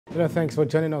Hello, thanks for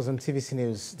joining us on TVC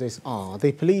News this hour.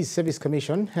 The Police Service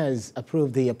Commission has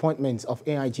approved the appointments of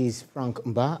AIGs Frank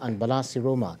Mba and Bala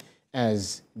Ciroma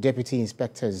as Deputy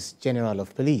Inspectors General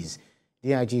of Police.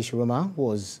 DIG Ciroma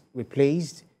will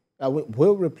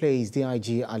replace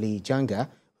DIG Ali Janga,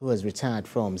 who has retired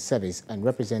from service and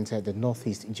represented the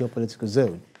Northeast Geopolitical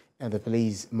Zone and the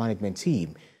police management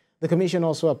team. The Commission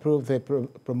also approved the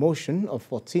promotion of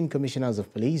 14 Commissioners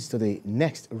of Police to the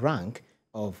next rank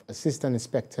of Assistant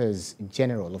Inspectors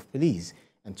General of Police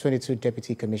and 22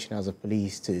 Deputy Commissioners of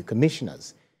Police to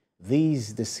Commissioners.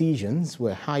 These decisions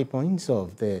were high points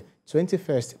of the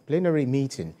 21st plenary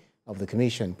meeting of the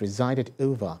Commission, presided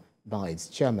over by its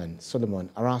chairman, Solomon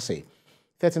Arase.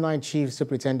 39 Chief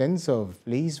Superintendents of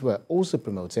Police were also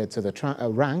promoted to the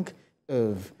rank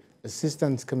of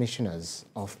Assistant Commissioners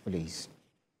of Police.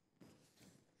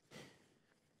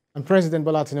 And President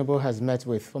Bala Tinubu has met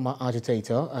with former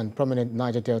agitator and prominent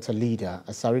Niger Delta leader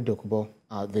Asari Dokubo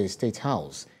at the State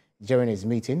House. During his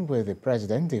meeting with the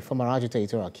president, the former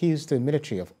agitator accused the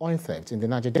military of oil theft in the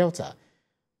Niger Delta.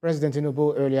 President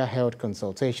Tinubu earlier held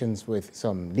consultations with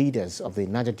some leaders of the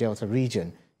Niger Delta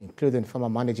region, including former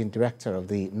managing director of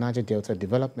the Niger Delta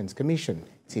Development Commission,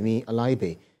 Timi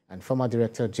Alaibe, and former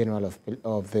director general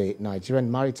of the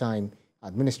Nigerian Maritime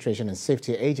Administration and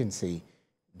Safety Agency,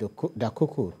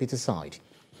 Dakuku Peterside.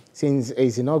 Since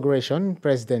his inauguration,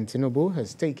 President Tinubu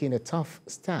has taken a tough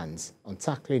stance on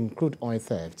tackling crude oil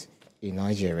theft in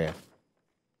Nigeria.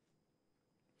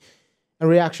 And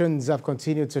reactions have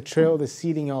continued to trail the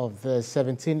sealing of the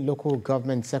 17 local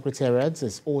government secretariats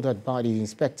as ordered by the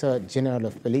Inspector General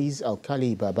of Police,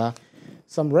 Alkali Baba.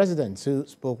 Some residents who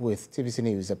spoke with TVC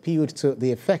News appealed to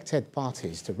the affected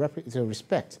parties to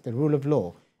respect the rule of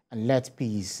law and let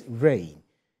peace reign.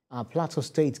 Our Plateau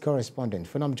State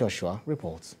correspondent, Funam Joshua,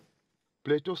 reports.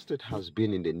 Plateau State has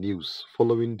been in the news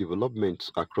following developments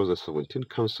across the 17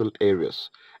 council areas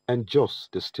and Jos,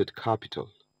 the state capital.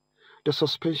 The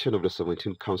suspension of the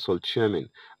 17 council chairmen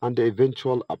and the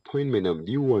eventual appointment of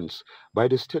new ones by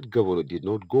the state governor did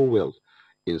not go well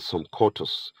in some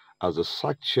quarters, as the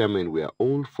sacked chairmen were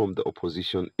all from the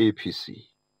opposition APC.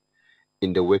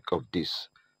 In the wake of this,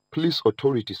 police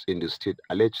authorities in the state,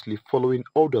 allegedly following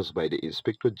orders by the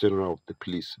Inspector General of the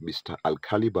Police, Mr.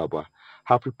 Alkali Baba,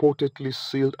 have reportedly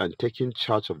sealed and taken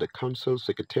charge of the council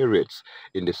secretariats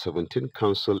in the 17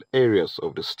 council areas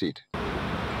of the state.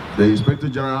 The Inspector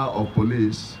General of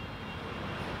Police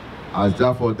has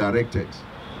therefore directed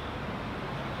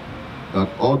that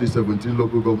all the 17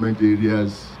 local government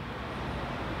areas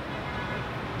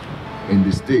in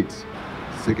the state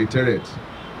secretariat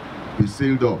be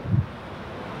sealed up.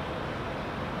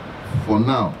 For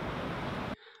now.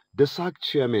 The sacked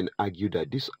chairman argued that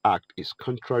this act is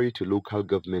contrary to local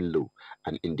government law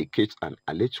and indicates an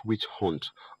alleged witch hunt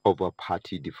over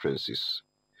party differences.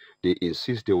 They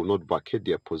insist they will not vacate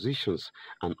their positions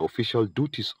and official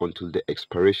duties until the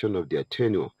expiration of their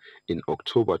tenure in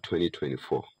October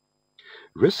 2024.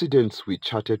 Residents we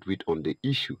chatted with on the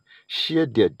issue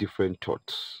shared their different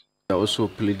thoughts. They are also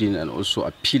pleading and also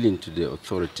appealing to the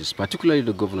authorities, particularly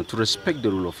the governor, to respect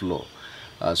the rule of law.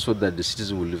 So that the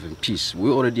citizens will live in peace.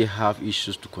 We already have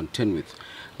issues to contend with,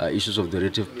 issues of the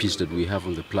relative peace that we have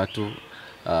on the plateau.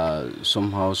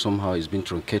 Somehow it's been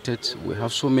truncated. We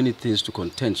have so many things to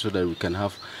contend so that we can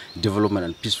have development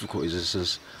and peaceful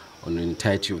coexistence on the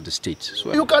entirety of the state.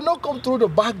 So you cannot come through the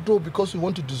back door because you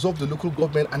want to dissolve the local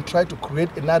government and try to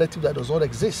create a narrative that does not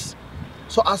exist.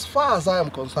 So as far as I am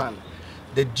concerned,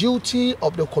 the duty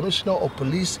of the Commissioner of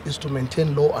Police is to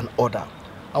maintain law and order.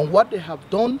 And what they have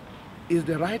done is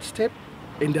the right step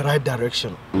in the right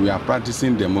direction. We are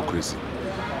practicing democracy.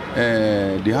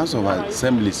 The House of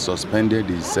Assembly suspended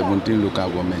the 17 local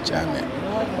government chairmen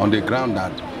on the ground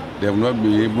that they will not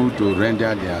be able to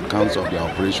render their accounts of their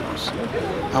operations.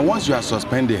 And once you are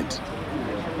suspended,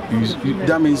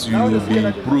 that means you will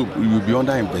be probed, you will be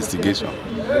under investigation.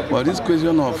 But this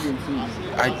question of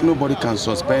nobody can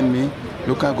suspend me,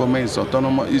 local government is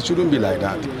autonomous, it shouldn't be like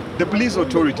that. The police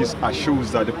authorities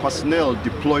assures that the personnel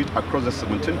deployed across the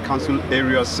 17 council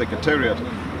areas secretariat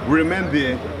will remain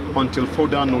there until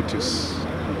further notice.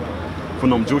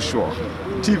 Funam Joshua,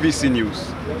 TVC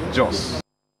News, Jos.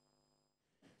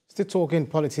 Still talking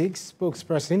politics,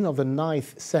 spokesperson of the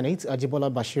 9th Senate,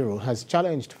 Ajibola Bashiru, has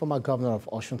challenged former governor of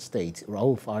Osun State,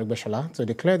 Rauf Aribeshala, to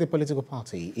declare the political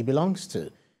party he belongs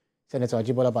to. Senator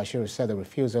Ajibola Bashiru said the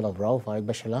refusal of Rauf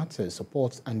Aribeshala to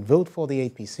support and vote for the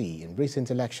APC in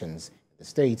recent elections in the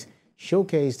state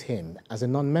showcased him as a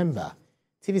non-member.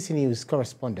 TVC News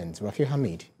correspondent Rafi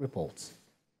Hamid reports.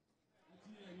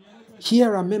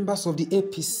 Here are members of the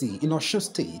APC in Osun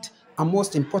State and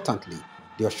most importantly,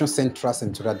 the Osun Central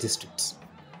Senatorial District.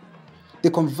 They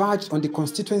converged on the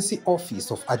constituency office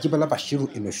of Ajibala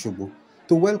Bashiru in Osogbo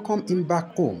to welcome him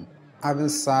back home, having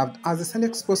served as the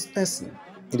Senate spokesperson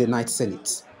in the Ninth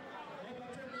Senate.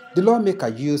 The lawmaker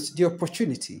used the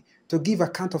opportunity to give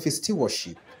account of his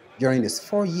stewardship during his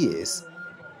 4 years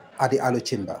at the Alo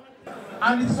Chamber.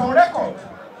 And it's on record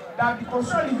that the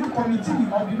Constitutional Review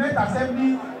Committee of the Met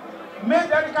Assembly made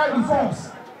radical reforms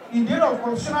in the area of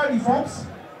constitutional reforms,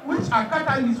 which are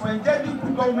catalysts for engendering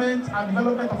good government and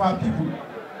development of our people.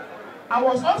 I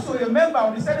was also a member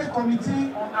of the Senate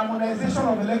Committee on Harmonization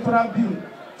of Electoral Bill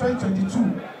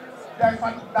 2022 that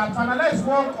finalized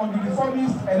work on the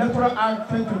Reformist Electoral Act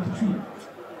 2022.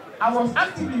 I was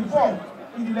actively involved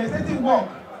in the legislative work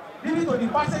leading to the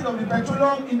passage of the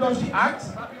Petroleum Industry Act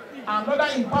and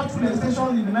other impactful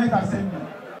legislation in the Ninth Assembly.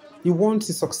 He wants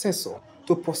his successor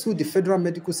to pursue the Federal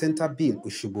Medical Center Bill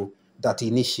Osogbo that he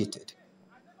initiated.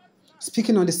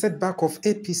 Speaking on the setback of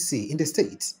APC in the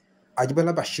state,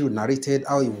 Ajibala Bashiru narrated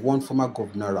how he won former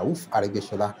Governor Rauf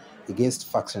Aregbesola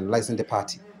against factionalizing the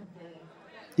party.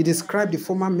 He described the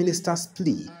former minister's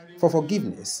plea for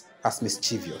forgiveness as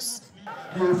mischievous.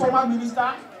 The former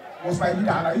minister was my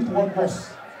leader and I used to work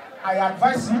boss. I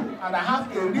advise him and I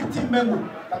have a written memo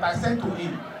that I sent to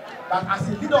him that as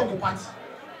a leader of the party,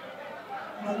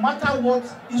 no matter what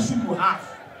issue you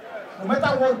have, no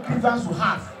matter what grievance you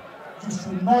have, you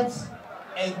should not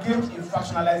engage in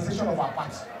fractionalization of our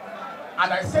party.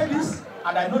 And I say this,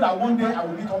 and I know that one day I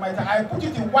will meet Almighty. I put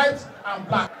it in white and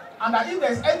black. And that if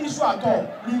there is any issue at all,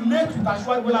 relate with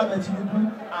Ashwad Bola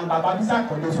Tinubu and Bababisa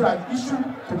Konde so that the issue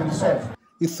to be resolved.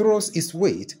 He throws his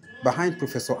weight behind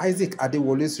Professor Isaac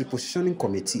Adewole's repositioning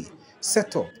committee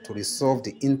set up to resolve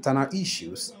the internal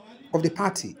issues of the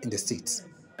party in the state.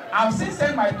 I've since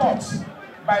sent my thoughts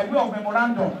by way of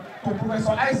memorandum to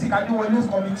Professor Isaac Adewole's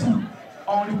committee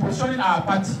on repositioning our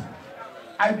party.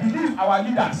 I believe our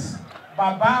leaders,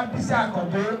 Baba Bisa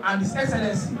Konde and His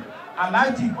Excellency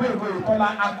Alhaji Igwe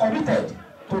Itola, are committed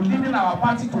to leading our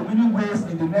party to winning ways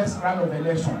in the next round of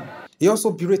election. He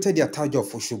also berated the Atajo of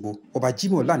Osogbo,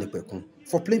 Obajimi Olanipekun,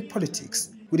 for playing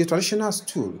politics with the traditional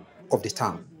stool of the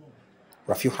town.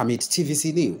 Rafiu Hamid,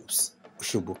 TVC News,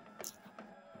 Osogbo.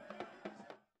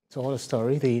 To all the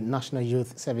story, the National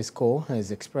Youth Service Corps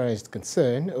has expressed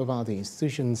concern over the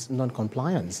institution's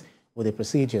non-compliance with the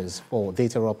procedures for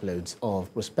data uploads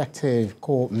of prospective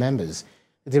corps members.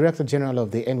 The Director General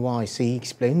of the NYC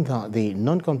explained that the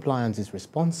non-compliance is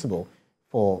responsible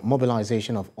for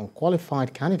mobilization of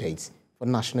unqualified candidates for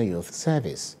National Youth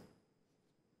Service.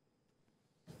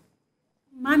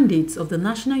 Mandates of the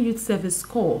National Youth Service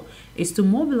Corps is to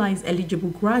mobilize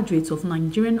eligible graduates of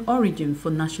Nigerian origin for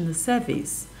national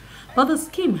service. But the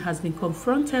scheme has been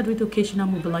confronted with occasional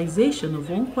mobilization of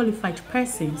unqualified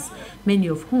persons, many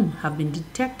of whom have been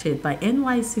detected by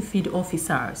NYC field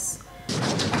officers.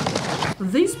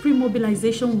 This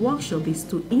pre-mobilization workshop is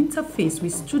to interface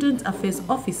with student affairs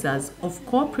officers of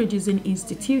corps-producing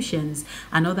institutions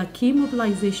and other key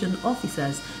mobilization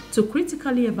officers to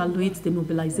critically evaluate the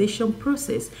mobilization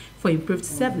process for improved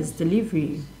service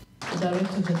delivery.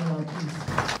 Director General,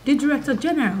 please. The Director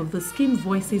General of the scheme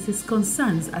voices his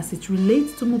concerns as it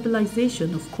relates to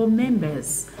mobilization of corps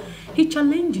members. He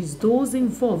challenges those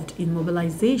involved in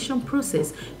mobilization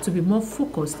process to be more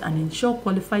focused and ensure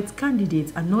qualified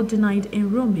candidates are not denied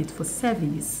enrollment for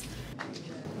service.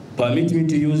 Permit me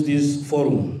to use this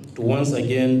forum to once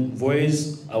again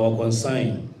voice our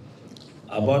concern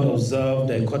about observed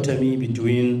dichotomy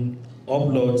between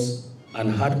uploads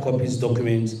and hard copies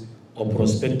documents of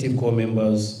prospective corps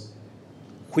members,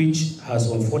 which has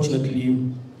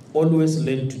unfortunately always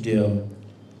led to their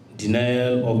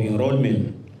denial of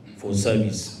enrollment for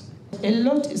service. A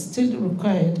lot is still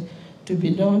required to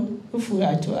be done if we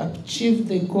are to achieve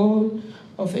the goal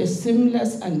of a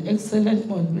seamless and excellent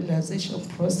mobilization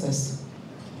process.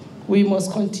 We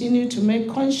must continue to make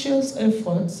conscious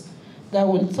efforts that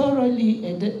will thoroughly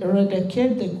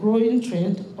eradicate the growing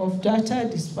trend of data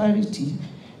disparity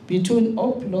between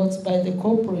uploads by the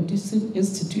corps-producing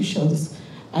institutions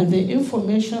and the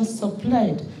information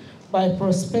supplied by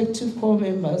prospective corps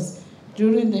members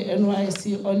during the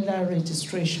NYC online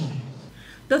registration.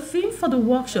 The theme for the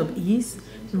workshop is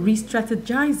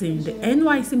re-strategizing the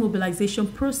NYC mobilization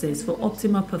process for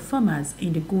optimal performance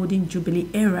in the Golden Jubilee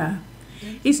era.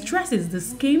 It stresses the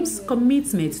scheme's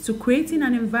commitment to creating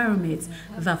an environment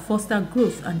that fosters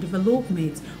growth and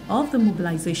development of the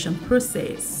mobilization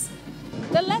process.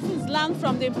 The lessons learned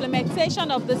from the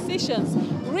implementation of decisions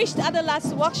reached at the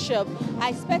last workshop are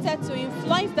expected to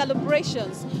influence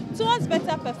deliberations towards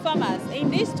better performance in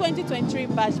this 2023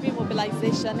 Batch B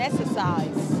mobilization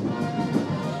exercise.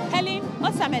 Helen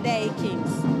Osamede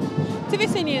Kings.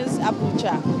 TVC News,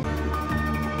 Abuja.